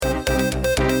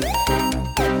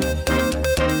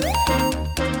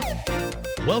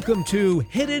Welcome to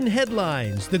Hidden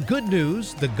Headlines, the good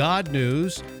news, the God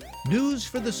news, news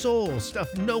for the soul,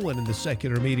 stuff no one in the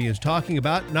secular media is talking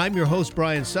about. And I'm your host,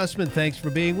 Brian Sussman. Thanks for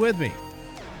being with me.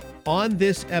 On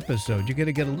this episode, you're going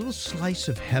to get a little slice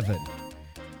of heaven.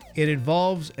 It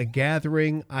involves a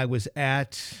gathering I was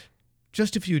at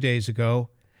just a few days ago.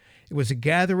 It was a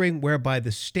gathering whereby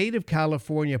the state of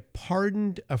California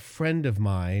pardoned a friend of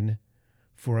mine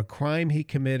for a crime he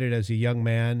committed as a young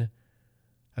man,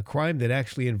 a crime that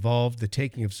actually involved the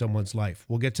taking of someone's life.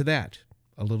 We'll get to that,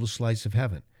 a little slice of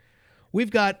heaven. We've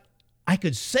got, I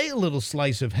could say a little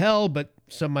slice of hell, but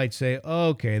some might say,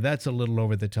 okay, that's a little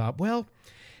over the top. Well,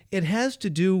 it has to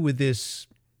do with this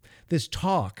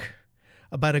talk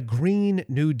about a Green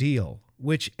New Deal,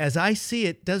 which, as I see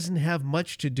it, doesn't have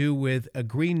much to do with a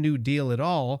Green New Deal at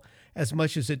all, as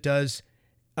much as it does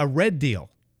a Red Deal.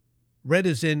 Red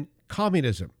is in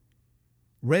communism.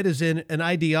 Red is in an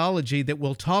ideology that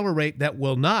will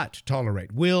not tolerate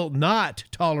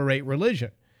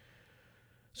religion.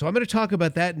 So I'm going to talk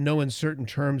about that in no uncertain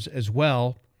terms as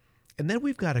well. And then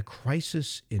we've got a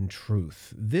crisis in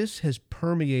truth. This has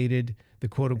permeated the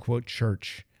quote-unquote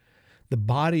church, the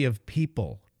body of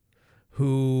people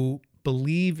who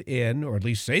believe in, or at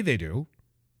least say they do,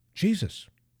 Jesus.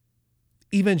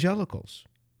 Evangelicals.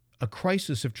 A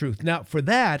crisis of truth. Now, for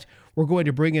that, we're going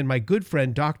to bring in my good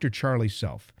friend, Dr. Charlie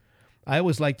Self. I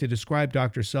always like to describe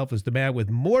Dr. Self as the man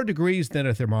with more degrees than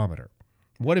a thermometer.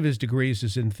 One of his degrees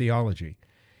is in theology.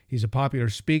 He's a popular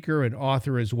speaker and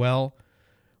author as well.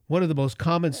 One of the most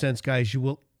common sense guys you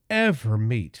will ever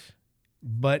meet.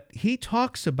 But he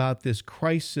talks about this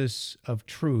crisis of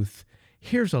truth.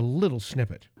 Here's a little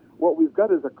snippet. What we've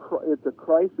got is a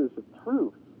crisis of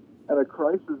truth and a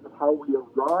crisis of how we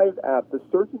arrive at the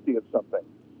certainty of something.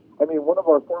 I mean, one of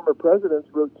our former presidents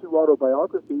wrote 2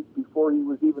 autobiographies before he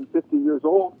was even 50 years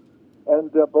old, and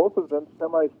both of them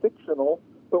semi-fictional,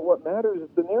 but what matters is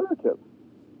the narrative,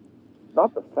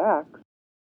 not the facts.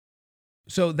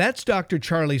 So that's Dr.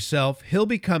 Charlie Self. He'll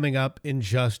be coming up in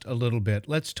just a little bit.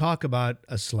 Let's talk about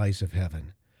a slice of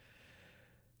heaven.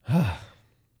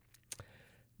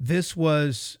 This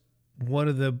was one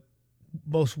of the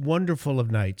most wonderful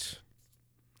of nights,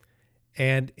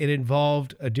 and it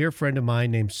involved a dear friend of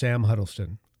mine named Sam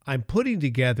Huddleston. I'm putting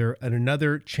together an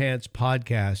Another Chance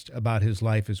podcast about his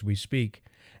life as we speak.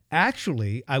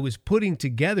 Actually, I was putting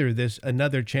together this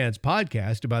Another Chance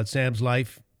podcast about Sam's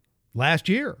life last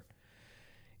year.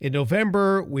 In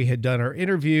November, we had done our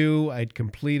interview. I'd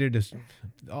completed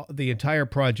the entire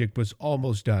project was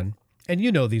almost done. And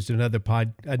you know these Another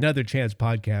Chance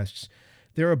podcasts.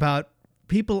 They're about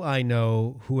people I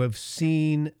know who have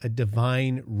seen a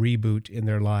divine reboot in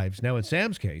their lives. Now, in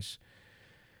Sam's case,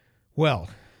 well,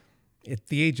 at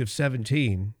the age of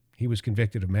 17, he was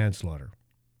convicted of manslaughter.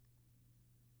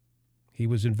 He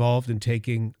was involved in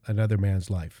taking another man's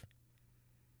life.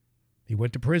 He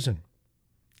went to prison.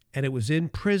 And it was in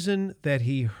prison that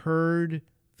he heard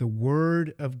the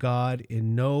word of God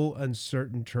in no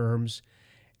uncertain terms,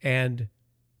 and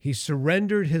he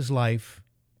surrendered his life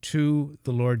to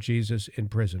the Lord Jesus in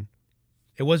prison.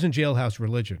 It wasn't jailhouse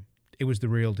religion. It was the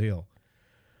real deal.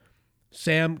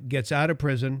 Sam gets out of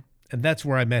prison, and that's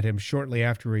where I met him shortly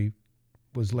after he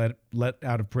was let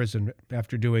out of prison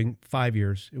after doing 5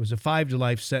 years. It was a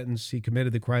 5-to-life sentence. He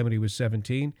committed the crime when he was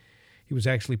 17. He was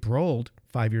actually paroled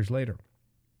 5 years later.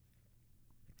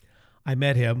 I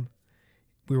met him.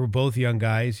 We were both young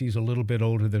guys. He's a little bit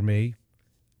older than me.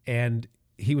 And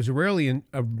he was a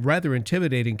rather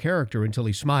intimidating character until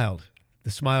he smiled.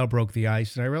 The smile broke the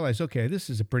ice, and I realized, okay,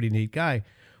 this is a pretty neat guy.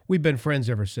 We've been friends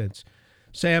ever since.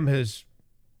 Sam has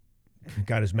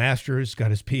got his master's,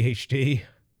 got his PhD.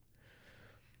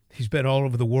 He's been all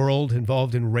over the world,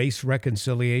 involved in race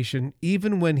reconciliation.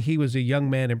 Even when he was a young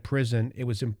man in prison, it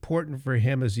was important for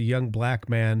him as a young black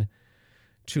man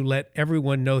to let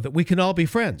everyone know that we can all be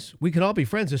friends. We can all be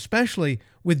friends, especially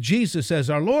with Jesus as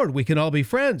our Lord. We can all be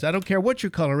friends. I don't care what your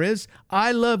color is.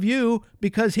 I love you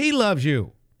because he loves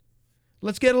you.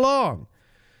 Let's get along.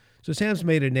 So Sam's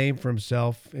made a name for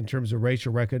himself in terms of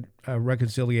racial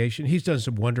reconciliation. He's done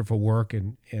some wonderful work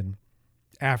in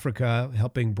Africa,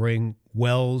 helping bring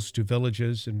wells to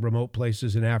villages and remote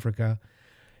places in Africa.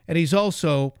 And he's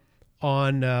also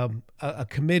on a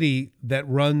committee that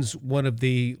runs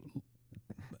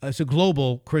it's a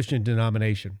global Christian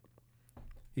denomination.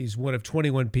 He's one of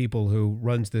 21 people who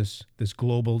runs this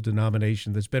global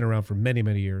denomination that's been around for many,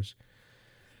 many years.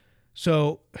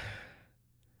 So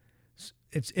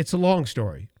it's a long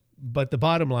story, but the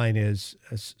bottom line is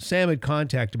Sam had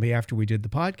contacted me after we did the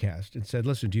podcast and said,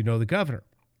 listen, do you know the governor?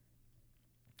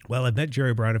 Well, I've met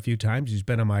Jerry Brown a few times. He's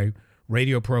been on my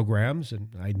radio programs, and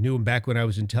I knew him back when I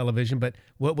was in television, but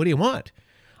what do you want?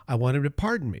 I want him to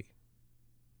pardon me.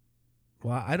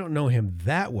 Well, I don't know him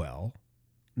that well.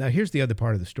 Now, here's the other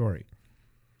part of the story.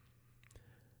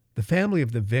 The family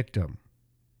of the victim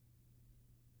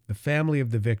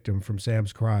from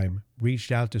Sam's crime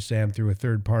reached out to Sam through a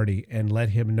third party and let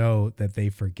him know that they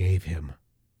forgave him.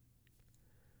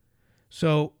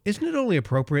 So isn't it only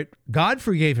appropriate? God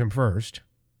forgave him first,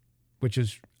 which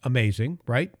is amazing,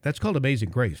 right? That's called amazing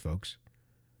grace, folks.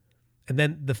 And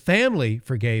then the family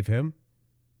forgave him.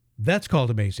 That's called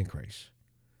amazing grace.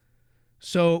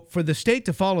 So for the state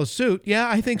to follow suit, yeah,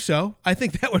 I think so. I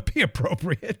think that would be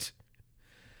appropriate.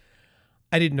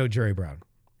 I didn't know Jerry Brown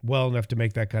well enough to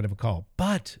make that kind of a call.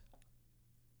 But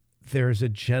there's a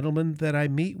gentleman that I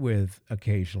meet with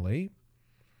occasionally.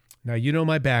 Now, you know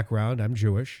my background. I'm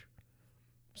Jewish.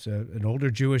 It's an older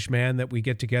Jewish man that we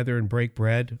get together and break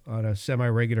bread on a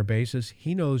semi-regular basis.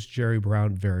 He knows Jerry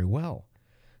Brown very well.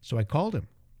 So I called him.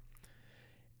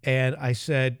 And I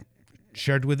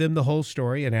shared with him the whole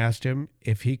story and asked him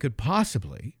if he could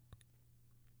possibly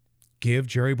give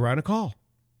Jerry Brown a call.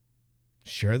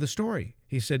 Share the story.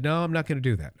 He said, no, I'm not going to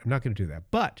do that. I'm not going to do that.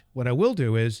 But what I will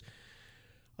do is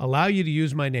allow you to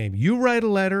use my name. You write a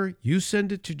letter, you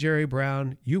send it to Jerry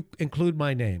Brown, you include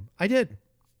my name. I did.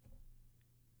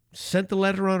 Sent the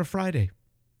letter on a Friday.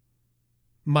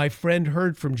 My friend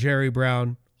heard from Jerry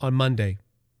Brown on Monday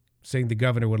saying the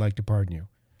governor would like to pardon you.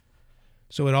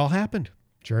 So it all happened.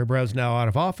 Jerry Brown's now out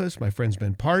of office. My friend's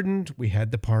been pardoned. We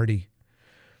had the party.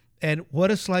 And what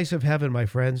a slice of heaven, my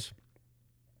friends.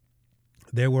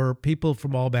 There were people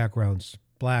from all backgrounds,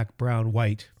 black, brown,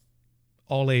 white,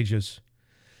 all ages.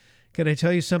 Can I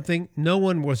tell you something? No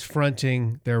one was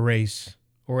fronting their race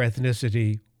or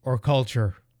ethnicity or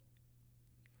culture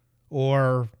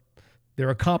or their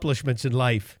accomplishments in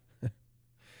life.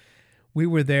 We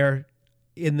were there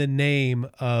in the name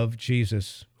of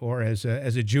Jesus, or as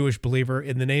a Jewish believer,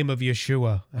 in the name of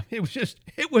Yeshua.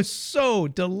 It was so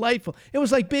delightful. It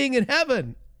was like being in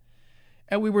heaven.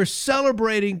 And we were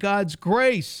celebrating God's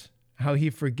grace, how he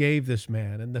forgave this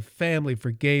man, and the family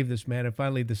forgave this man, and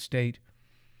finally the state.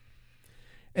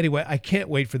 Anyway, I can't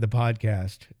wait for the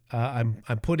podcast. I'm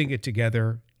putting it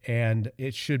together, and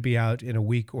it should be out in a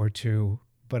week or two.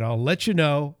 But I'll let you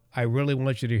know. I really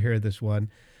want you to hear this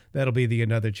one. That'll be the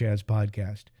Another Chance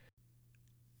podcast.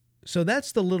 So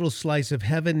that's the little slice of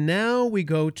heaven. Now we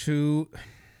go to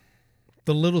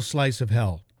the little slice of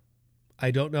hell.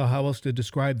 I don't know how else to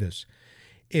describe this.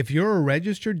 If you're a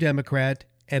registered Democrat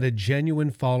and a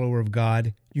genuine follower of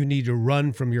God, you need to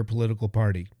run from your political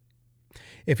party.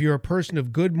 If you're a person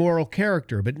of good moral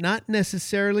character, but not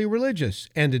necessarily religious,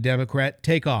 and a Democrat,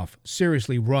 take off.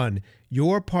 Seriously, run.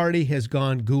 Your party has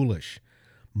gone ghoulish.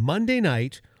 Monday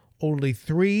night, only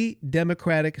 3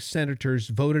 Democratic senators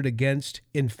voted against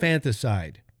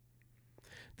infanticide.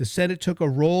 The Senate took a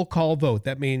roll call vote.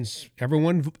 That means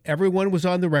everyone was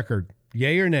on the record,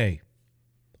 yay or nay,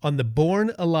 on the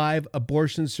Born Alive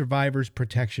Abortion Survivors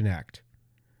Protection Act.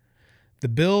 The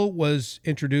bill was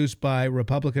introduced by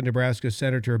Republican Nebraska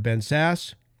Senator Ben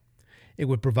Sasse. It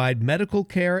would provide medical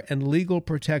care and legal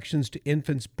protections to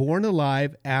infants born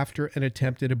alive after an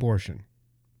attempted abortion.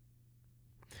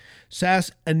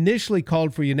 Sasse initially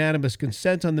called for unanimous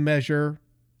consent on the measure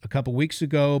a couple weeks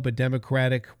ago, but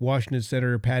Democratic Washington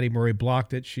Senator Patty Murray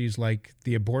blocked it. She's like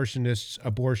the abortionist's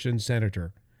abortion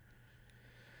senator.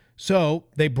 So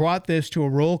they brought this to a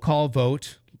roll call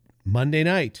vote Monday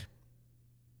night.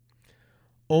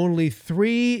 Only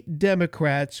 3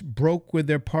 Democrats broke with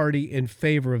their party in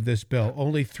favor of this bill.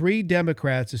 Only 3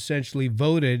 Democrats essentially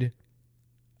voted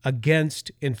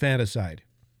against infanticide.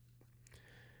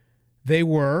 They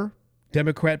were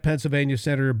Democrat Pennsylvania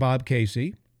Senator Bob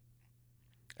Casey,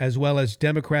 as well as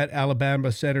Democrat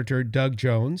Alabama Senator Doug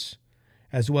Jones,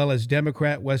 as well as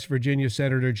Democrat West Virginia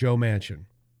Senator Joe Manchin.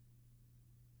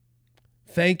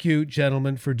 Thank you,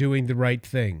 gentlemen, for doing the right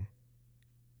thing.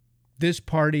 This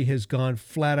party has gone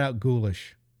flat out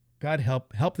ghoulish. God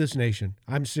help this nation.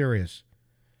 I'm serious.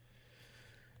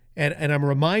 And I'm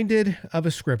reminded of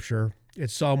a scripture.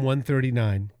 It's Psalm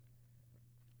 139.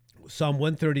 Psalm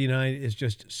 139 is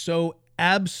just so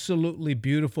absolutely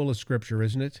beautiful a scripture,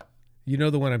 isn't it? You know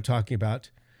the one I'm talking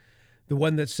about. The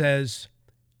one that says,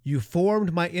 "You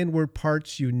formed my inward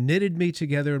parts. You knitted me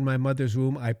together in my mother's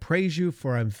womb. I praise you,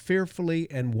 for I'm fearfully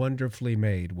and wonderfully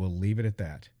made." We'll leave it at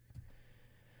that.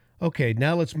 Okay,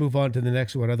 now let's move on to the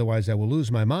next one. Otherwise, I will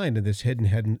lose my mind in this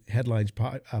Hidden Headlines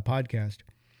podcast.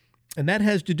 And that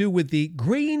has to do with the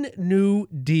Green New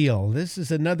Deal. This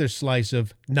is another slice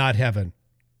of not heaven.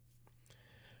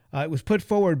 It was put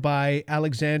forward by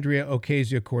Alexandria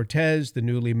Ocasio-Cortez, the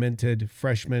newly minted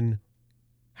freshman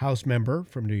House member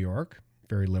from New York,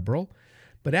 very liberal.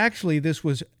 But actually, this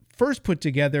was first put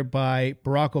together by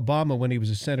Barack Obama when he was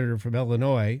a senator from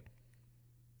Illinois.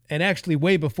 And actually,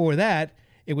 way before that,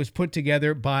 it was put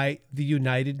together by the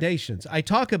United Nations. I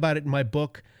talk about it in my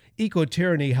book,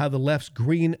 Eco-Tyranny, How the Left's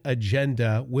Green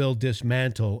Agenda Will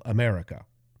Dismantle America.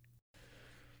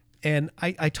 And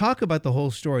I talk about the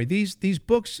whole story. These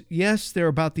books, yes, they're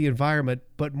about the environment,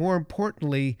 but more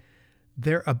importantly,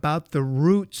 they're about the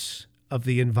roots of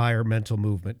the environmental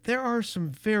movement. There are some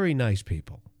very nice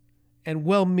people and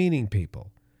well-meaning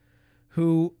people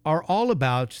who are all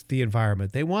about the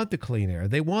environment. They want the clean air.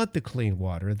 They want the clean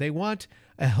water. They want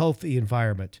a healthy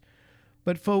environment.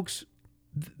 But folks,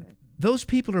 those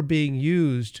people are being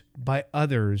used by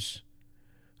others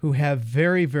who have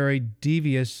very, very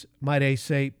devious, might I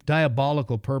say,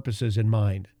 diabolical purposes in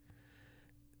mind.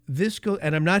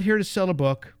 And I'm not here to sell a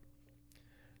book,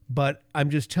 but I'm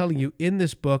just telling you, in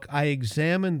this book, I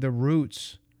examined the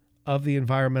roots of the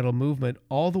environmental movement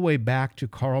all the way back to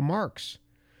Karl Marx.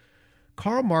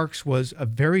 Karl Marx was a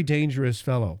very dangerous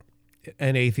fellow,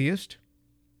 an atheist,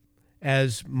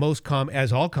 as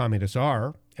all communists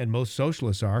are, and most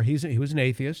socialists are. He was an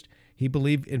atheist. He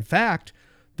believed, in fact,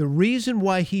 the reason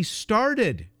why he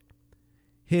started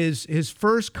his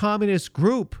first communist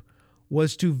group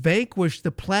was to vanquish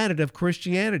the planet of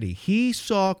Christianity. He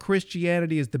saw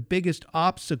Christianity as the biggest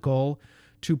obstacle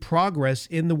to progress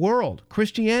in the world,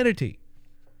 Christianity.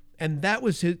 And that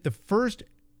was the first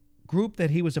group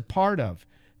that he was a part of.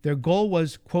 Their goal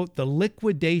was, quote, the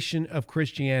liquidation of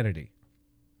Christianity.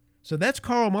 So that's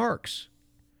Karl Marx.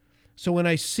 So when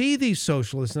I see these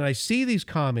socialists and I see these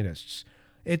communists,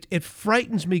 it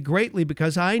frightens me greatly,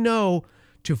 because I know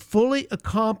to fully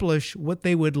accomplish what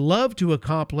they would love to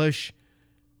accomplish,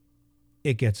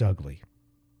 it gets ugly.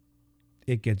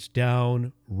 It gets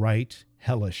downright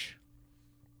hellish.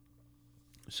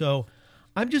 So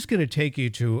I'm just going to take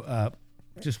you to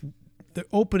just the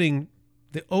opening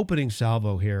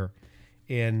salvo here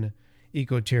in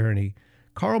Eco-Tyranny.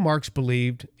 Karl Marx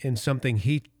believed in something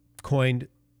he coined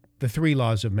the 3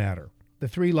 laws of matter. The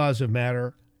 3 laws of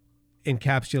matter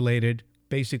encapsulated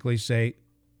basically say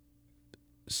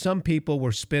some people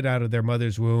were spit out of their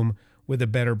mother's womb with a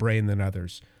better brain than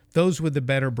others. Those with the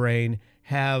better brain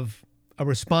have a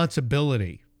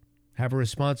responsibility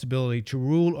to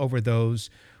rule over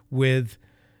those with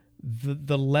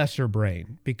the lesser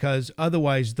brain, because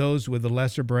otherwise those with the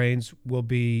lesser brains will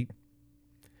be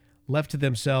left to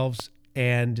themselves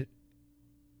and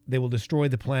they will destroy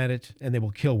the planet and they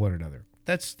will kill one another.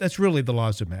 That's really the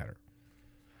laws of matter.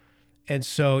 And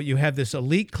so you have this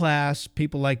elite class,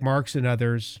 people like Marx and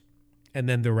others, and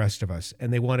then the rest of us.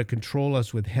 And they want to control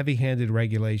us with heavy-handed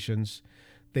regulations.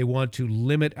 They want to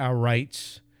limit our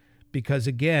rights because,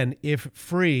 again, if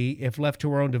left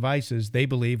to our own devices, they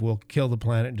believe we'll kill the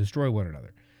planet and destroy one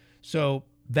another. So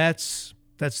that's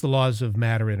the laws of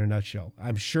matter in a nutshell.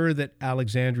 I'm sure that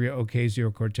Alexandria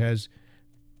Ocasio-Cortez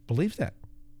believes that.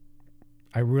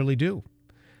 I really do.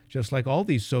 Just like all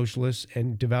these socialists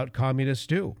and devout communists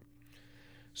do.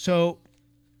 So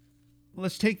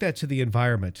let's take that to the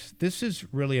environment. This is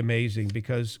really amazing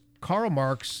because Karl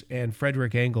Marx and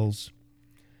Frederick Engels,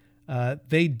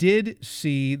 they did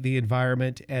see the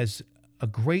environment as a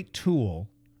great tool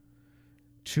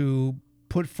to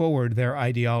put forward their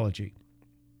ideology.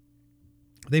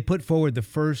 They put forward the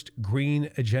first green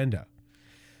agenda.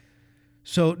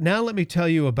 So now let me tell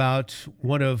you about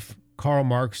one of Karl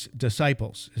Marx's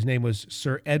disciples. His name was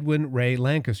Sir Edwin Ray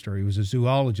Lancaster. He was a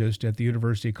zoologist at the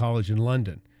University College in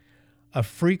London. A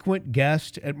frequent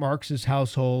guest at Marx's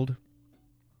household.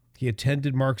 He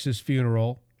attended Marx's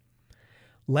funeral.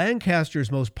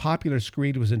 Lancaster's most popular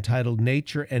screed was entitled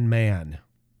Nature and Man,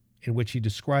 in which he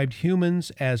described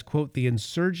humans as, quote, the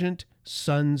insurgent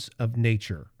sons of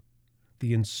nature.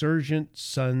 The insurgent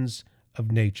sons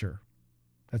of nature.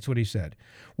 That's what he said.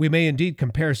 We may indeed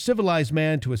compare civilized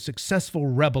man to a successful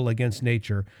rebel against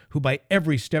nature, who by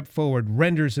every step forward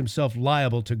renders himself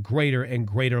liable to greater and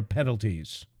greater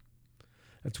penalties.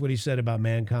 That's what he said about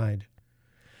mankind.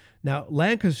 Now,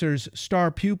 Lancaster's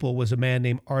star pupil was a man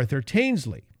named Arthur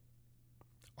Tainsley.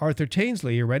 Arthur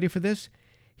Tainsley, you ready for this?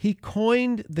 He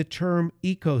coined the term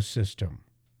ecosystem.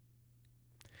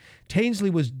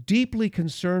 Tainsley was deeply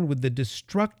concerned with the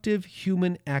destructive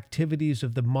human activities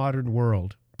of the modern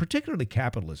world, particularly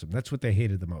capitalism. That's what they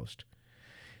hated the most.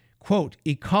 Quote,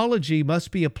 ecology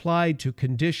must be applied to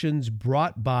conditions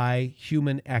brought by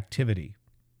human activity.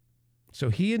 So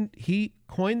he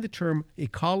coined the term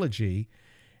ecology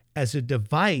as a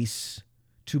device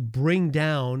to bring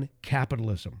down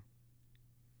capitalism.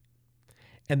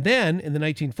 And then in the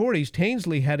 1940s,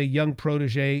 Tainsley had a young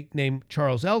protege named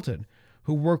Charles Elton,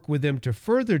 who worked with him to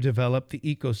further develop the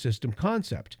ecosystem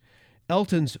concept.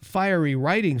 Elton's fiery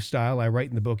writing style, I write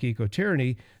in the book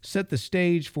Eco-Tyranny, set the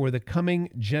stage for the coming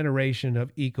generation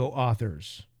of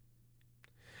eco-authors.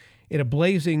 In a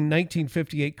blazing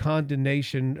 1958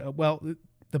 condemnation,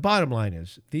 the bottom line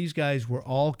is these guys were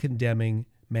all condemning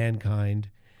mankind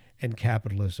and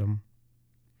capitalism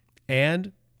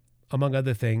and, among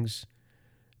other things,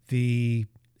 the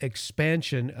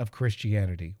expansion of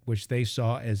Christianity, which they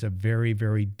saw as a very,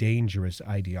 very dangerous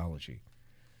ideology.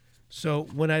 So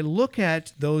when I look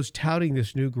at those touting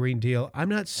this new Green Deal, I'm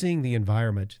not seeing the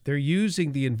environment. They're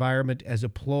using the environment as a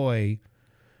ploy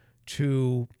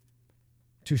to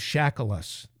shackle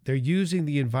us. They're using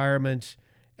the environment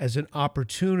as an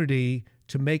opportunity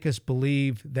to make us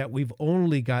believe that we've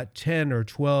only got 10 or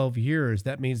 12 years.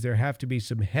 That means there have to be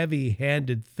some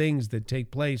heavy-handed things that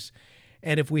take place.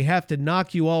 And if we have to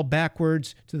knock you all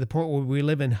backwards to the point where we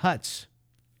live in huts,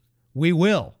 we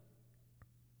will.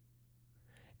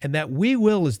 And that we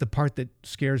will is the part that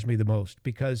scares me the most,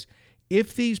 because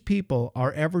if these people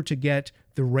are ever to get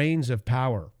the reins of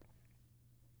power,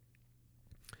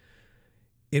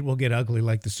 it will get ugly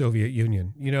like the Soviet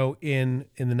Union. You know, in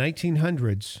the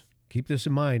 1900s, keep this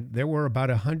in mind, there were about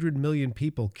 100 million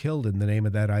people killed in the name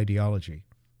of that ideology.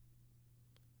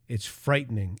 It's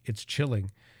frightening. It's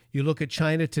chilling. You look at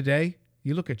China today.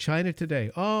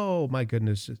 Oh, my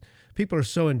goodness. People are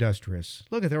so industrious.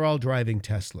 Look they're all driving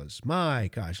Teslas. My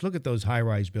gosh, look at those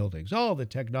high-rise buildings, all the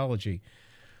technology.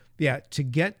 Yeah, to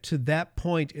get to that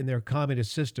point in their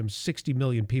communist system, 60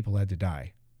 million people had to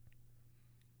die.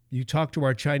 You talk to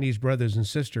our Chinese brothers and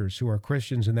sisters who are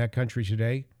Christians in that country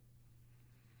today,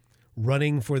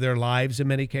 running for their lives in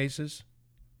many cases.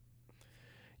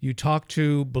 You talk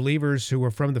to believers who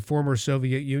are from the former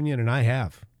Soviet Union, and I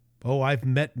have. Oh, I've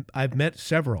met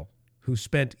several who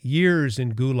spent years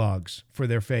in gulags for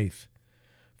their faith.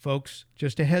 Folks,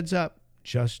 just a heads up,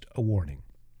 just a warning.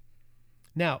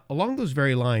 Now, along those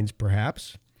very lines,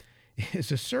 perhaps,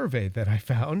 is a survey that I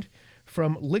found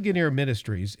from Ligonier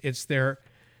Ministries. It's their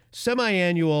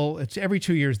semi-annual, it's every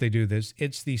 2 years they do this.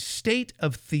 It's the State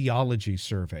of Theology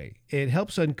survey. It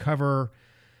helps uncover,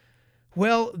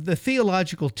 the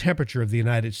theological temperature of the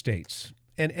United States.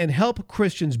 And help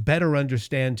Christians better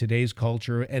understand today's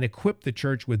culture and equip the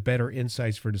church with better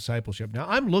insights for discipleship. Now,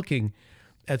 I'm looking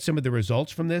at some of the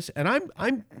results from this, and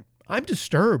I'm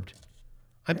disturbed.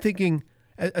 I'm thinking,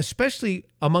 especially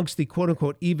amongst the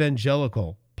quote-unquote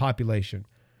evangelical population.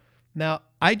 Now,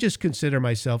 I just consider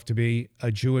myself to be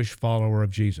a Jewish follower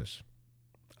of Jesus.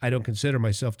 I don't consider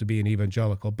myself to be an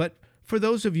evangelical. But for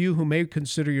those of you who may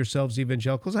consider yourselves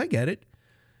evangelicals, I get it.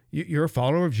 You're a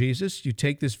follower of Jesus. You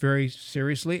take this very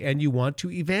seriously, and you want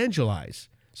to evangelize.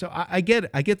 So I get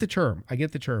it. I get the term.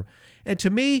 And to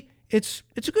me, it's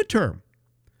a good term.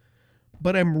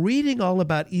 But I'm reading all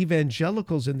about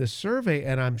evangelicals in this survey,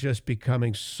 and I'm just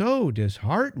becoming so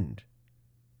disheartened.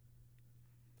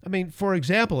 I mean, for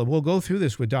example, and we'll go through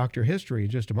this with Dr. History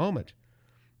in just a moment.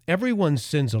 Everyone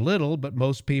sins a little, but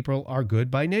most people are good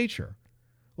by nature.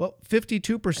 Well,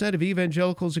 52% of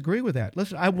evangelicals agree with that.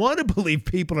 Listen, I want to believe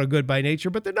people are good by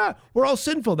nature, but they're not. We're all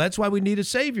sinful. That's why we need a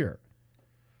Savior.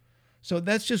 So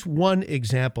that's just one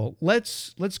example.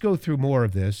 Let's go through more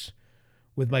of this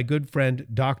with my good friend,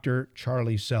 Dr.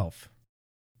 Charlie Self.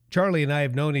 Charlie and I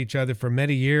have known each other for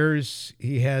many years.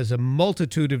 He has a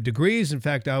multitude of degrees. In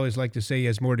fact, I always like to say he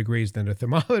has more degrees than a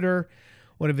thermometer.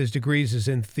 One of his degrees is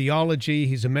in theology.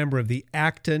 He's a member of the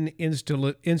Acton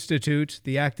Institute.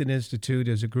 The Acton Institute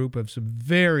is a group of some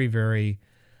very, very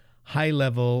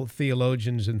high-level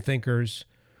theologians and thinkers.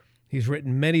 He's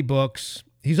written many books.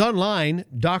 He's online,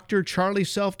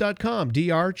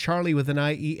 drcharlieself.com, Charlie with an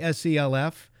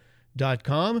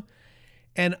IESELF.com.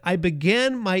 And I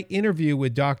began my interview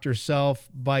with Dr. Self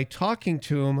by talking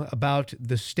to him about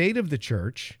the state of the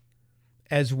church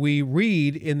as we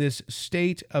read in this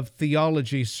State of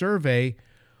Theology survey,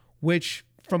 which,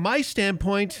 from my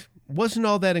standpoint, wasn't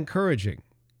all that encouraging.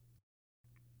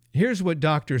 Here's what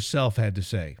Dr. Self had to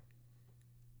say.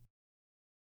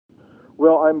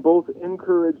 Well, I'm both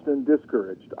encouraged and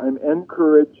discouraged. I'm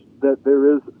encouraged that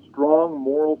there is strong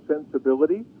moral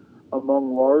sensibility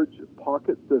among large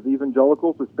pockets of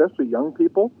evangelicals, especially young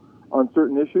people, on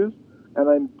certain issues. And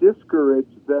I'm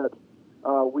discouraged that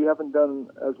we haven't done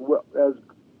as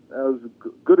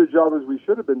good a job as we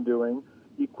should have been doing,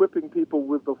 equipping people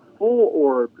with the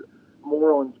full-orbed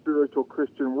moral and spiritual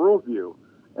Christian worldview.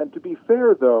 And to be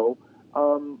fair, though,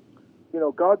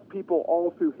 God's people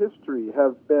all through history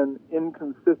have been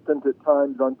inconsistent at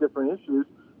times on different issues,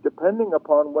 depending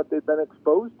upon what they've been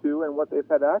exposed to and what they've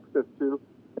had access to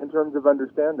in terms of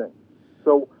understanding.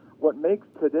 So what makes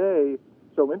today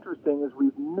so interesting is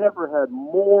we've never had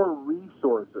more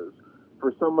resources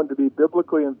for someone to be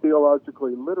biblically and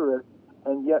theologically literate,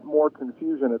 and yet more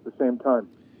confusion at the same time.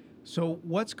 So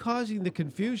what's causing the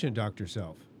confusion, Dr.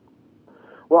 Self?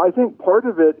 Well, I think part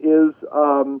of it is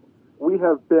we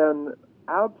have been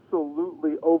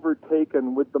absolutely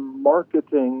overtaken with the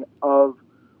marketing of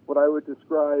what I would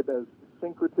describe as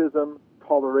syncretism,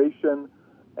 toleration,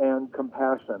 and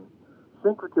compassion.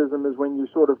 Syncretism is when you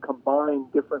sort of combine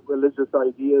different religious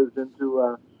ideas into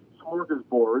a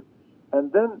smorgasbord,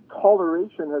 and then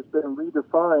toleration has been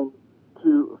redefined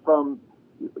from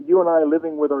you and I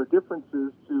living with our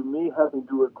differences to me having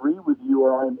to agree with you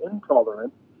or I'm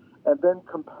intolerant. And then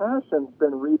compassion's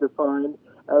been redefined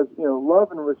as,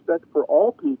 love and respect for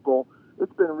all people.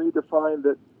 It's been redefined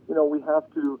that, we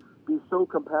have to be so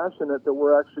compassionate that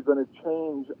we're actually going to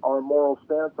change our moral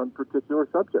stance on particular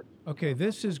subjects. Okay,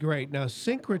 this is great. Now,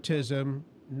 syncretism,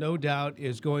 no doubt,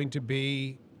 is going to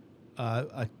be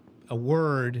a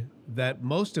word that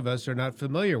most of us are not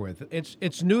familiar with.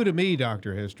 It's new to me,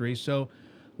 Dr. History. So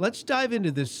let's dive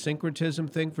into this syncretism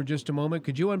thing for just a moment.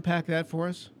 Could you unpack that for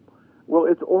us? Well,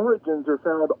 its origins are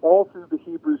found all through the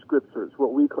Hebrew Scriptures,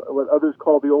 what others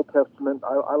call the Old Testament.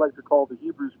 I like to call the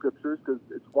Hebrew Scriptures because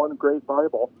it's one great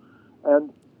Bible.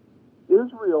 And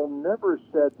Israel never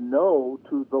said no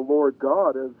to the Lord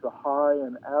God as the high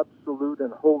and absolute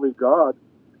and holy God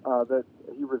that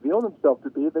he revealed himself to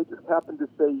be. They just happened to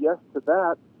say yes to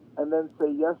that and then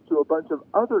say yes to a bunch of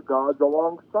other gods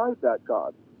alongside that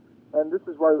God. And this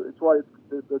is why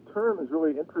the term is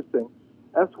really interesting.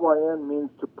 SYN means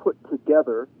to put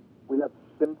together. We have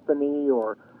symphony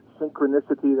or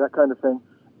synchronicity, that kind of thing.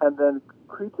 And then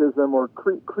cretism or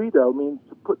credo means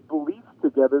to put beliefs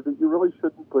together that you really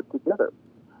shouldn't put together.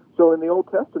 So in the Old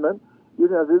Testament,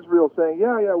 you'd have Israel saying,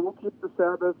 yeah, we'll keep the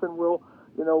Sabbath and we'll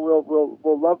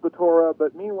love the Torah,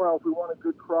 but meanwhile, if we want a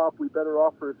good crop, we better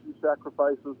offer a few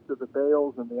sacrifices to the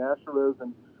Baals and the Asherahs,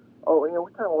 and we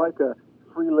kind of like a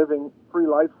free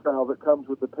lifestyle that comes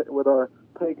with our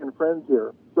pagan friends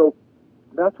here. So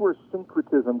that's where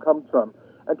syncretism comes from.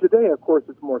 And today, of course,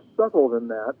 it's more subtle than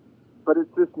that, but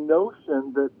it's this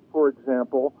notion that, for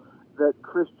example, that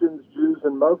Christians, Jews,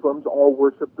 and Muslims all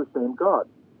worship the same God.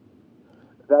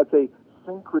 That's a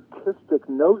syncretistic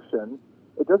notion.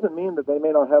 It doesn't mean that they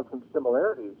may not have some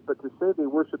similarities, but to say they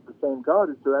worship the same God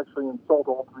is to actually insult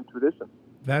all three traditions.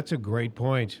 That's a great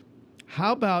point.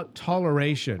 How about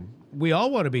toleration? We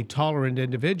all want to be tolerant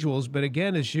individuals, but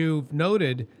again, as you've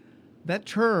noted, that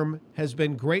term has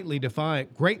been greatly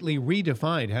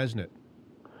redefined, hasn't it?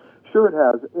 Sure it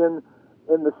has.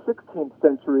 In the 16th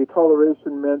century,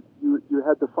 toleration meant you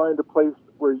had to find a place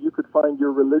where you could find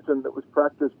your religion that was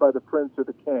practiced by the prince or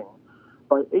the king.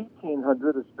 By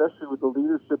 1800, especially with the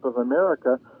leadership of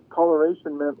America,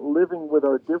 toleration meant living with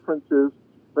our differences,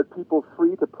 but people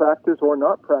free to practice or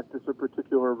not practice a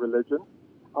particular religion.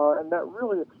 And that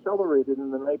really accelerated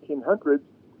in the 1900s,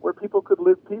 where people could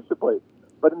live peaceably.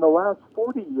 But in the last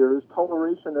 40 years,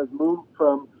 toleration has moved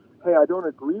from, hey, I don't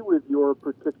agree with your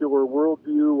particular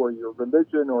worldview or your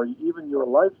religion or even your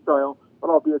lifestyle, but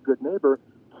I'll be a good neighbor,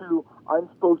 to I'm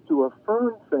supposed to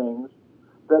affirm things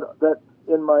that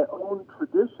in my own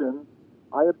tradition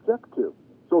I object to.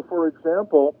 So, for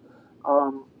example,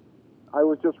 I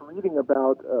was just reading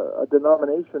about a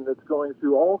denomination that's going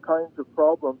through all kinds of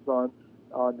problems on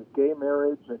gay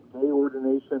marriage and gay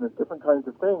ordination and different kinds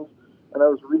of things. And I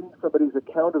was reading somebody's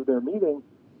account of their meeting,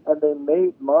 and they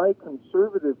made my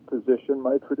conservative position,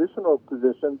 my traditional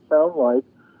position, sound like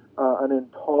an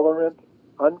intolerant,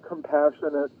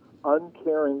 uncompassionate,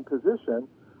 uncaring position,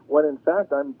 when in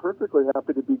fact I'm perfectly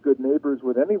happy to be good neighbors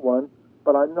with anyone,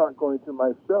 but I'm not going to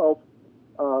myself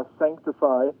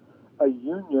sanctify a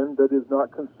union that is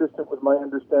not consistent with my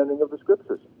understanding of the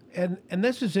Scriptures. And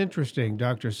this is interesting,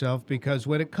 Dr. Self, because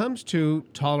when it comes to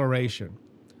toleration,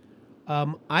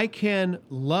 I can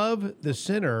love the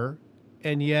sinner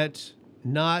and yet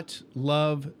not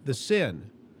love the sin.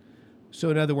 So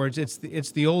in other words, it's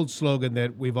the old slogan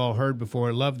that we've all heard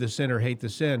before, love the sinner, hate the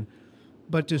sin.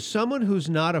 But to someone who's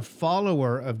not a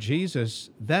follower of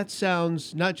Jesus, that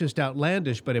sounds not just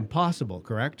outlandish, but impossible,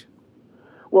 correct?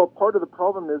 Well, part of the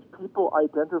problem is people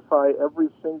identify every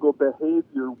single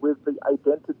behavior with the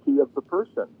identity of the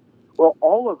person. Well,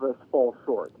 all of us fall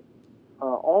short.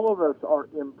 All of us are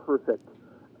imperfect.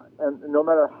 And no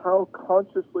matter how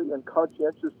consciously and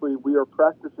conscientiously we are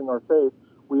practicing our faith,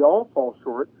 we all fall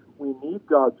short. We need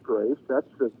God's grace. That's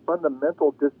the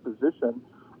fundamental disposition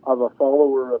of a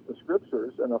follower of the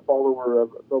Scriptures and a follower of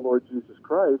the Lord Jesus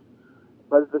Christ.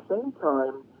 But at the same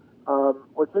time,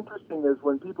 what's interesting is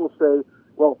when people say,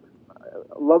 "Well,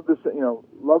 love the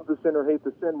sinner, hate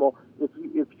the sin." Well, if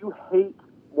you hate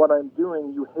what I'm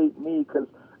doing, you hate me because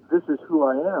this is who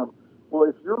I am. Well,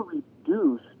 if you're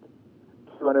reduced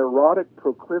to an erotic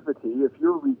proclivity, if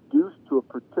you're reduced to a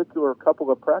particular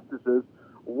couple of practices,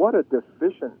 what a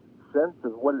deficient sense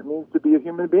of what it means to be a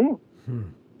human being.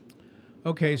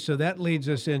 Okay, so that leads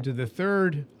us into the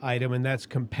third item, and that's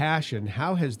compassion.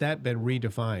 How has that been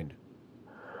redefined?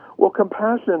 Well,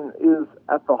 compassion is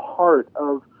at the heart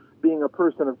of being a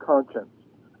person of conscience.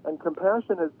 And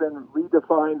compassion has been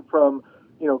redefined from,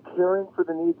 caring for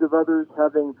the needs of others,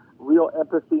 having real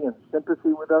empathy and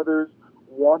sympathy with others,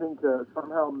 wanting to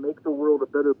somehow make the world a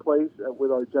better place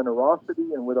with our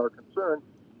generosity and with our concern.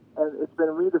 And it's been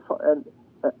redefined,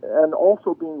 and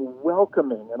also being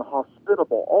welcoming and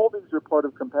hospitable. All these are part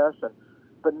of compassion.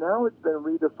 But now it's been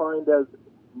redefined as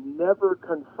never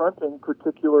confronting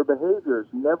particular behaviors,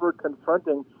 never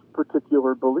confronting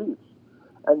particular beliefs.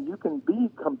 And you can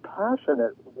be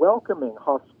compassionate, welcoming,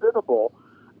 hospitable,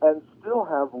 and still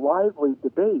have lively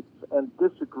debates and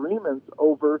disagreements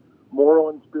over moral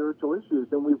and spiritual issues.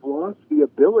 And we've lost the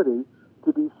ability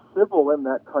to be civil in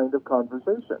that kind of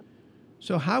conversation.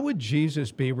 So how would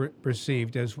Jesus be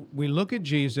perceived as we look at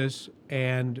Jesus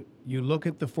and you look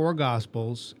at the four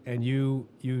Gospels and you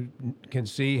can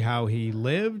see how he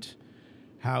lived,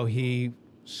 how he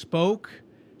spoke,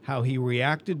 how he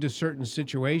reacted to certain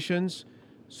situations.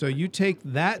 So you take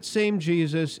that same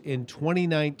Jesus in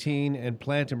 2019 and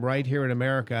plant him right here in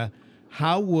America.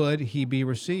 How would he be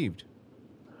received?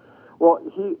 Well,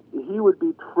 he would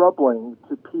be troubling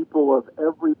to people of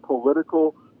every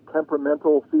political,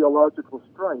 temperamental, theological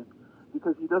stripe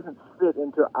because he doesn't fit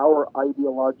into our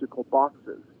ideological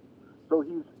boxes. So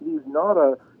he's not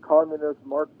a communist,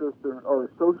 Marxist, or a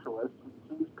socialist. He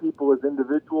sees people as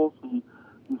individuals. He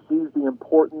sees the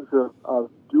importance of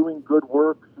doing good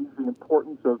work, sees the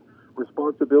importance of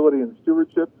responsibility and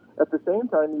stewardship. At the same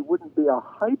time, he wouldn't be a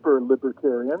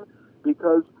hyper-libertarian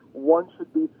because one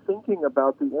should be thinking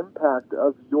about the impact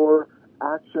of your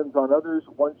actions on others.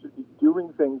 One should be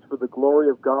doing things for the glory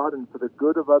of God and for the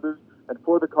good of others and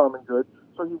for the common good.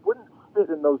 So he wouldn't fit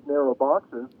in those narrow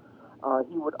boxes.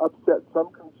 He would upset some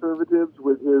conservatives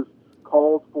with his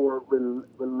calls for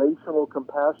relational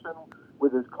compassion,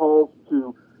 with his calls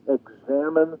to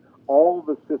examine all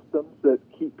the systems that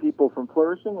keep people from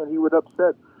flourishing, and he would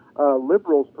upset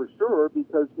liberals for sure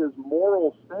because his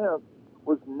moral stance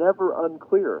was never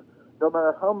unclear. No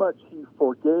matter how much he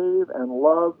forgave and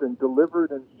loved and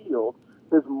delivered and healed,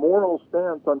 his moral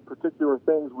stance on particular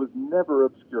things was never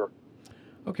obscure.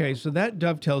 Okay, so that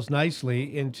dovetails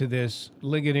nicely into this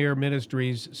Ligonier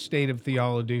Ministries State of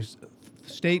Theology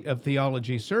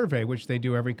survey, which they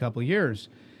do every couple of years.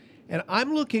 And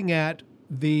I'm looking at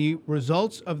the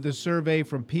results of the survey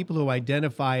from people who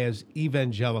identify as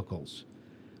evangelicals.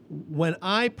 When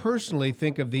I personally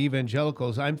think of the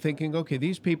evangelicals, I'm thinking, okay,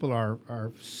 these people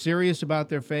are serious about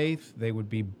their faith. They would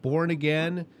be born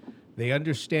again. They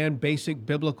understand basic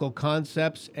biblical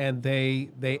concepts, and they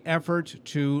effort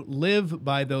to live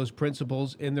by those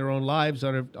principles in their own lives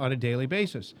on a daily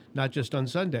basis, not just on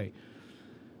Sunday.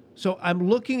 So I'm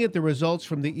looking at the results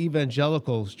from the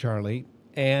evangelicals, Charlie,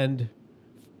 and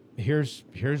here's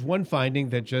one finding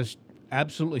that just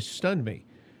absolutely stunned me.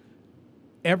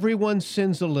 Everyone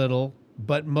sins a little,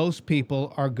 but most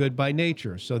people are good by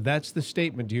nature. So that's the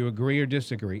statement. Do you agree or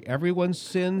disagree? Everyone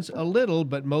sins a little,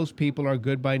 but most people are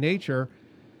good by nature.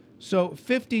 So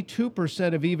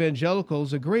 52% of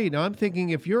evangelicals agree. Now I'm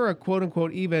thinking if you're a quote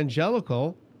unquote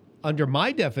evangelical, under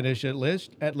my definition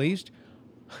at least,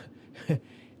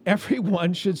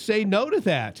 everyone should say no to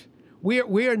that.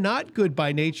 We are not good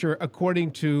by nature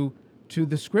according to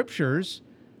the scriptures.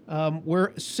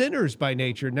 We're sinners by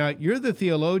nature. Now, you're the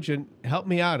theologian. Help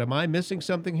me out. Am I missing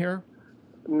something here?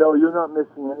 No, you're not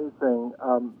missing anything.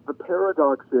 The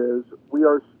paradox is we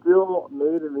are still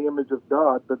made in the image of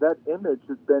God, but that image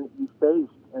has been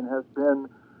effaced and has been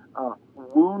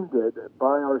wounded by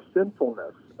our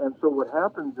sinfulness. And so what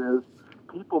happens is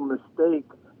people mistake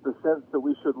the sense that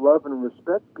we should love and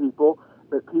respect people,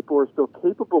 that people are still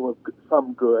capable of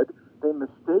some good. They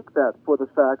mistake that for the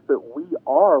fact that we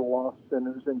are lost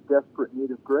sinners in desperate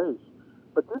need of grace.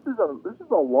 But this is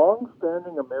a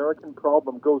long-standing American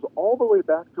problem. Goes all the way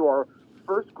back to our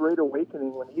first Great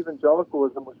Awakening when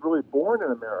evangelicalism was really born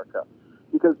in America.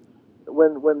 Because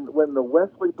when the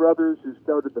Wesley brothers who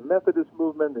started the Methodist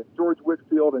movement and George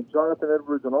Whitefield and Jonathan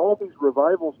Edwards and all these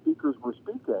revival speakers were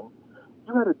speaking,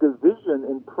 you had a division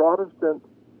in Protestant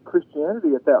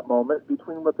Christianity at that moment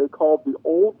between what they called the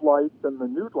old lights and the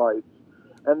new lights.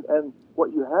 And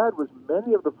what you had was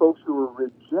many of the folks who were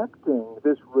rejecting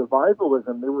this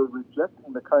revivalism, they were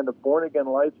rejecting the kind of born-again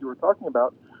life you were talking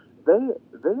about, they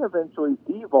eventually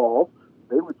devolved,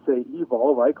 they would say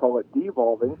evolve, I call it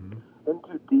devolving,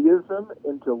 into deism,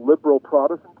 into liberal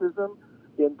Protestantism,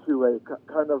 into a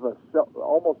kind of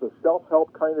almost a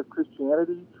self-help kind of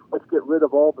Christianity. Let's get rid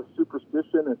of all the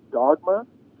superstition and dogma.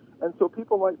 And so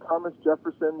people like Thomas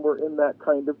Jefferson were in that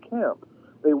kind of camp.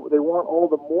 They want all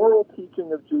the moral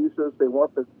teaching of Jesus. They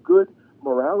want the good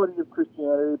morality of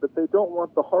Christianity, but they don't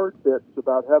want the hard bits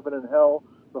about heaven and hell,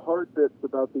 the hard bits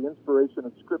about the inspiration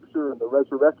of Scripture and the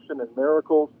resurrection and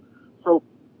miracles. So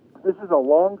this is a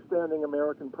long-standing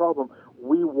American problem.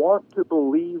 We want to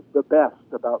believe the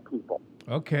best about people.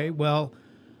 Okay, well,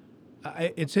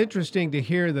 it's interesting to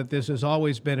hear that this has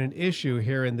always been an issue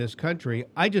here in this country.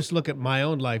 I just look at my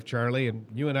own life, Charlie, and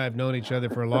you and I have known each other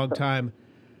for a long time.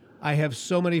 I have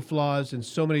so many flaws and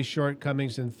so many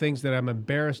shortcomings and things that I'm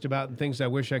embarrassed about and things I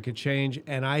wish I could change.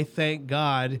 And I thank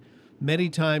God many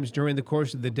times during the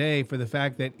course of the day for the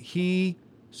fact that He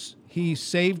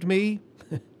saved me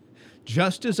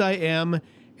just as I am,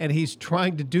 and He's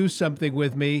trying to do something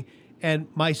with me. And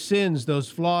my sins, those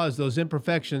flaws, those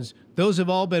imperfections, those have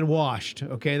all been washed.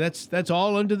 Okay, that's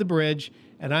all under the bridge,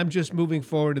 and I'm just moving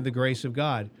forward in the grace of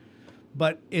God.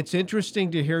 But it's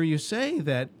interesting to hear you say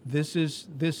that this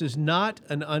is not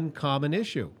an uncommon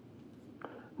issue.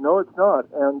 No, it's not.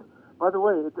 And by the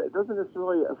way, it doesn't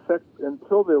necessarily affect,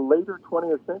 until the later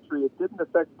 20th century, it didn't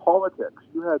affect politics.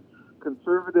 You had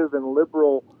conservative and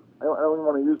liberal, I don't even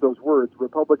want to use those words,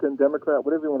 Republican, Democrat,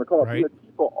 whatever you want to call it. Right. You had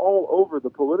people all over the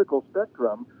political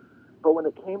spectrum. But when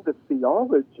it came to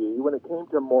theology, when it came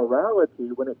to morality,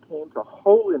 when it came to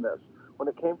holiness, when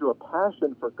it came to a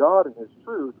passion for God and His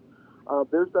truth,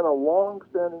 there's been a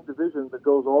long-standing division that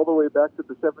goes all the way back to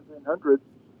the 1700s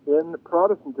in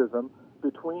Protestantism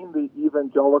between the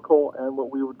evangelical and what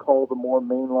we would call the more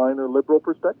mainline or liberal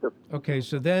perspective. Okay,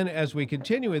 so then as we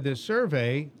continue with this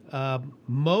survey,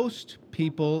 most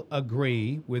people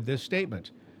agree with this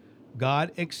statement.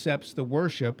 God accepts the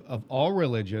worship of all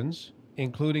religions,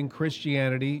 including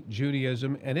Christianity,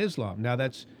 Judaism, and Islam. Now,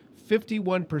 that's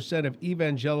 51% of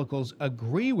evangelicals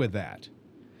agree with that.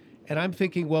 And I'm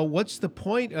thinking, well, what's the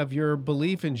point of your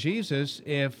belief in Jesus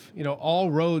if,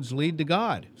 all roads lead to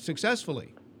God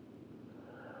successfully?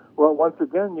 Well, once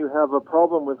again, you have a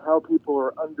problem with how people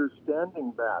are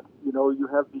understanding that. You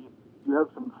have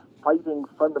some fighting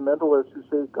fundamentalists who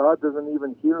say God doesn't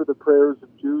even hear the prayers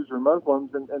of Jews or Muslims,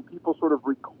 and people sort of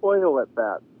recoil at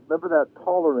that. Remember that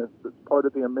tolerance that's part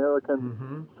of the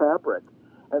American fabric.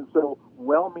 And so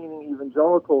well-meaning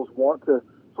evangelicals want to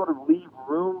sort of leave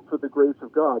room for the grace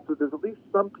of God. So there's at least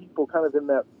some people kind of in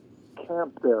that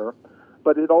camp there,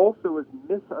 but it also is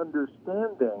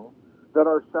misunderstanding that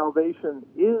our salvation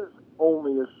is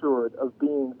only assured of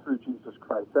being through Jesus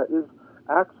Christ. That is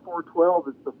Acts 4:12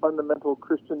 is the fundamental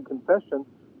Christian confession.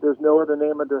 There's no other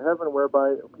name under heaven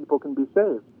whereby people can be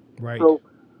saved. Right. So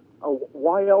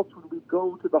why else would we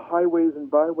go to the highways and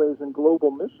byways and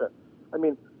global mission? I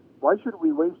mean, why should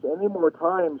we waste any more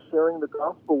time sharing the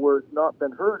gospel where it's not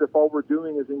been heard if all we're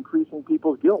doing is increasing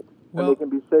people's guilt and they can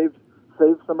be saved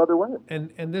some other way?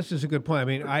 And this is a good point. I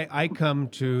mean, I come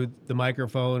to the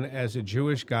microphone as a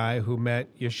Jewish guy who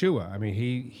met Yeshua. I mean,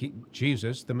 he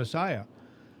Jesus, the Messiah.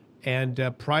 And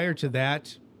prior to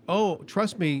that,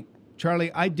 trust me,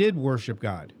 Charlie, I did worship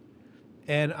God.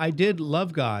 And I did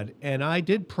love God. And I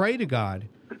did pray to God.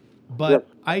 But yes.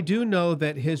 I do know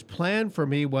that His plan for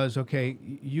me was, okay,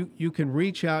 you can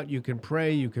reach out, you can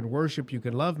pray, you can worship, you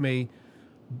can love me,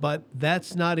 but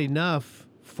that's not enough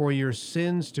for your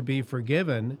sins to be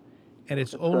forgiven. And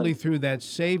it's only through that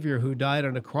Savior who died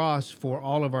on a cross for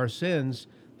all of our sins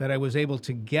that I was able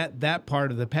to get that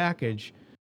part of the package.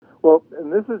 Well,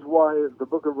 and this is why the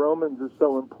book of Romans is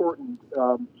so important,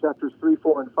 chapters 3,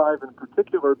 4, and 5 in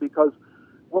particular, because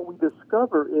what we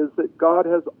discover is that God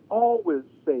has always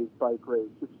saved by grace.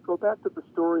 If you go back to the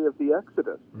story of the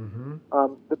Exodus,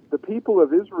 the people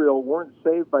of Israel weren't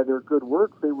saved by their good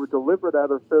works. They were delivered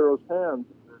out of Pharaoh's hands.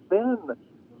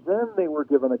 Then they were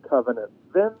given a covenant.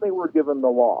 Then they were given the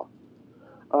law.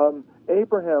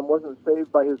 Abraham wasn't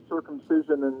saved by his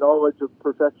circumcision and knowledge of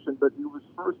perfection, but he was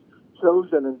first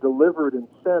chosen and delivered and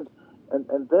sent,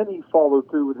 and then he followed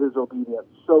through with his obedience.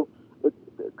 So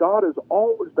God has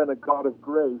always been a God of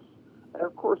grace, and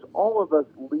of course all of us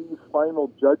leave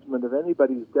final judgment of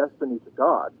anybody's destiny to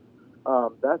God.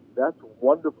 That's a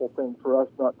wonderful thing for us,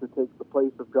 not to take the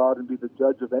place of God and be the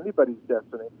judge of anybody's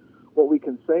destiny. What we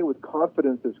can say with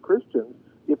confidence as Christians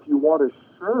if you want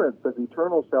assurance of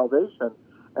eternal salvation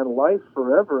and life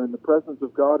forever in the presence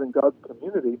of God and God's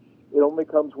community, it only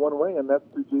comes one way, and that's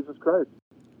through Jesus Christ.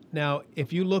 Now,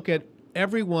 if you look at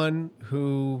everyone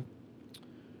who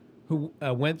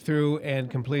went through and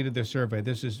completed the survey,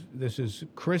 this is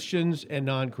Christians and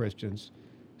non-Christians,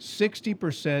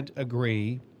 60%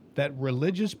 agree that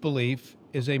religious belief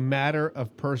is a matter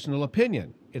of personal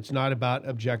opinion. It's not about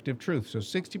objective truth. So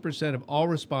 60% of all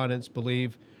respondents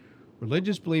believe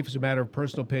religious belief is a matter of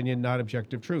personal opinion, not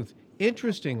objective truth.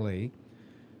 Interestingly,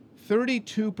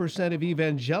 32% of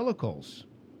evangelicals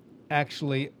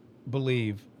actually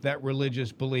believe that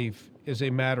religious belief is a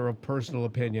matter of personal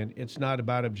opinion. It's not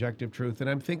about objective truth. And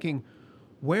I'm thinking,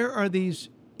 where are these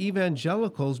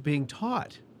evangelicals being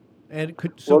taught? And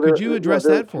could you address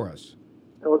that for us?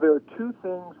 Well, there are two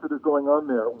things that are going on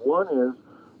there. One is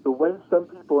the way some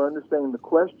people are understanding the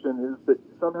question is that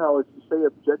somehow if you say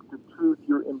objective truth,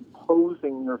 you're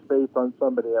imposing your faith on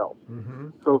somebody else. Mm-hmm.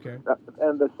 So, okay.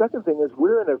 And the second thing is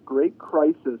we're in a great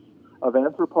crisis of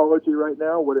anthropology right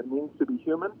now, what it means to be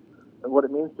human and what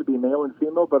it means to be male and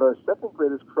female. But our second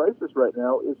greatest crisis right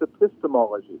now is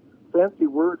epistemology, fancy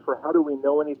word for how do we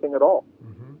know anything at all.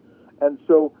 Mm-hmm. And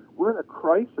so we're in a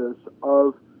crisis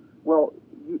of, well,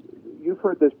 you've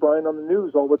heard this, Brian, on the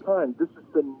news all the time. This is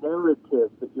the narrative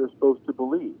that you're supposed to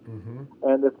believe. Mm-hmm.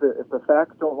 And if the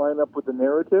facts don't line up with the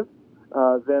narrative,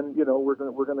 then we're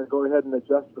going to go ahead and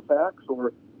adjust the facts.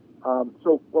 Or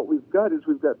so what we've got is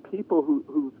we've got people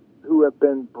who have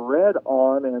been bred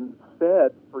on and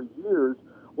fed for years.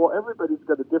 Well, everybody's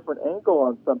got a different angle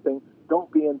on something.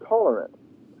 Don't be intolerant.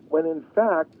 When in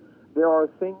fact there are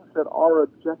things that are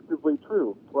objectively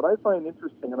true. What I find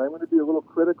interesting, and I'm going to be a little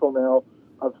critical now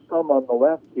of some on the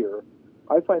left here,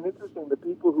 I find interesting the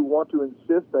people who want to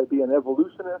insist I be an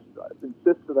evolutionist,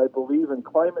 insist that I believe in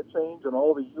climate change and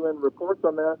all the UN reports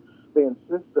on that. They want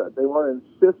to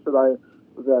insist that I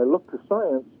look to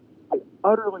science. I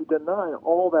utterly deny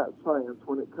all that science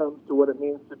when it comes to what it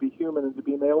means to be human and to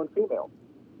be male and female.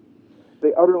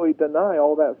 They utterly deny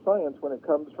all that science when it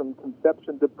comes from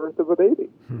conception to birth of a baby.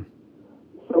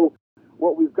 So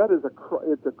what we've got is a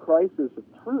crisis of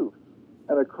truth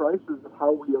and a crisis of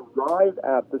how we arrive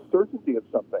at the certainty of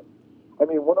something. I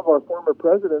mean, one of our former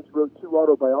presidents wrote 2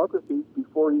 autobiographies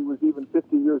before he was even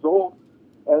 50 years old,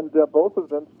 and both of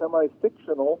them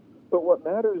semi-fictional, but what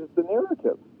matters is the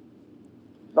narrative,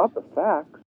 not the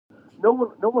facts. No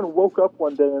one woke up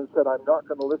one day and said, I'm not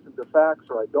going to listen to facts,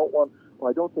 or I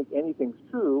don't think anything's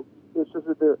true. It's just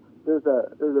that there's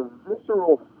a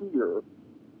visceral fear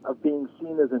of being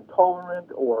seen as intolerant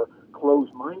or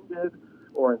closed-minded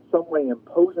or in some way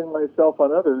imposing myself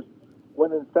on others,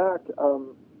 when in fact,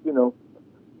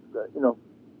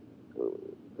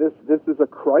 this is a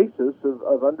crisis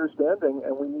of understanding,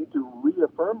 and we need to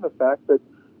reaffirm the fact that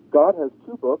God has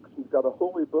 2 books. He's got a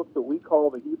holy book that we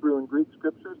call the Hebrew and Greek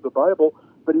Scriptures, the Bible,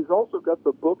 but he's also got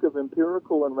the book of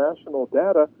empirical and rational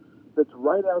data that's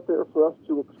right out there for us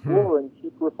to explore and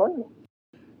keep refining.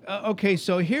 Okay,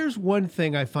 so here's one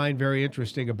thing I find very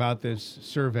interesting about this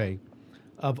survey.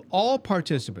 Of all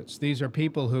participants, these are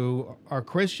people who are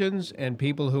Christians and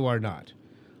people who are not.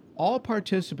 All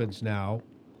participants now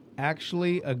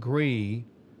actually agree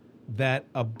that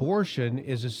abortion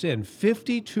is a sin.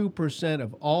 52%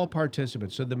 of all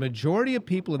participants. So the majority of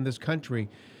people in this country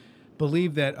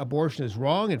believe that abortion is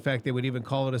wrong. In fact, they would even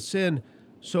call it a sin.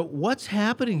 So what's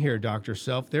happening here, Dr.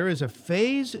 Self? There is a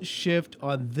phase shift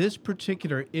on this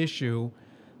particular issue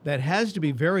that has to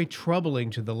be very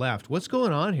troubling to the left. What's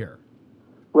going on here?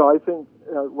 Well, I think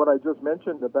what I just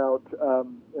mentioned about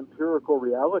empirical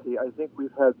reality, I think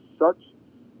we've had such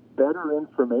better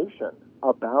information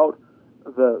about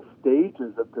the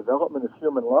stages of development of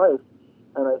human life,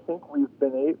 and I think we've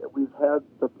had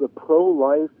the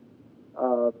pro-life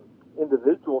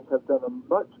individuals have done a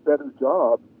much better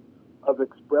job of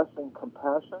expressing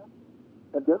compassion.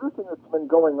 And the other thing that's been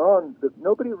going on that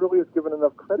nobody really has given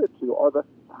enough credit to are the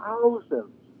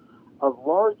thousands of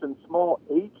large and small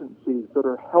agencies that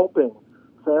are helping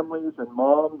families and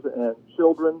moms and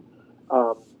children.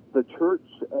 The church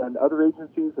and other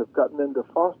agencies have gotten into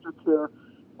foster care.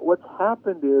 What's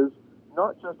happened is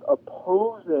not just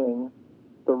opposing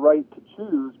the right to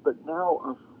choose, but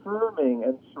now affirming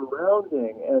and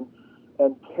surrounding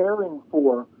and caring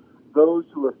for those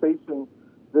who are facing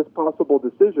this possible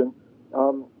decision.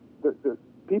 The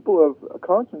people of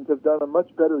conscience have done a much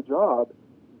better job,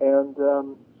 and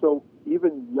so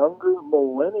even younger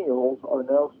millennials are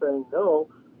now saying, no,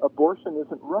 abortion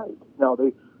isn't right. Now,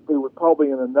 they would probably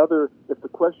if the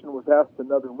question was asked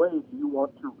another way, do you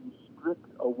want to restrict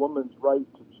a woman's right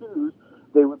to choose,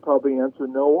 they would probably answer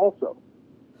no also.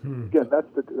 Again, that's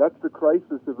the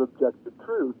crisis of objective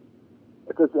truth,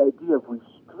 because the idea of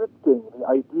restricting, the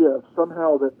idea of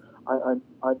somehow that I'm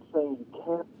saying you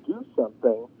can't do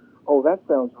something, oh, that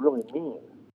sounds really mean.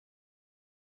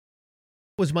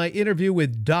 Was my interview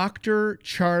with Dr.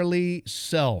 Charlie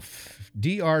Self,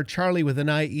 Dr. Charlie with an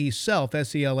IE, Self,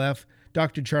 SELF,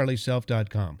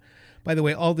 drcharlieself.com. By the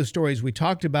way, all the stories we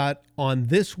talked about on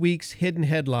this week's Hidden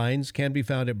Headlines can be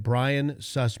found at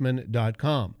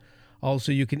briansussman.com.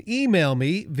 Also, you can email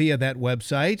me via that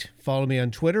website. Follow me on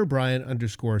Twitter,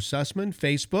 Brian_Sussman,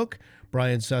 Facebook,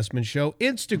 Brian Sussman Show,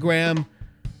 Instagram,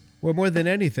 where more than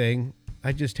anything,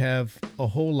 I just have a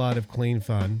whole lot of clean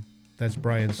fun. That's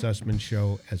Brian Sussman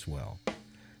Show as well.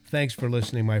 Thanks for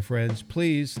listening, my friends.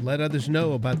 Please let others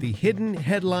know about the Hidden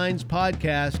Headlines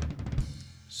podcast.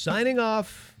 Signing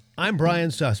off, I'm Brian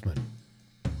Sussman.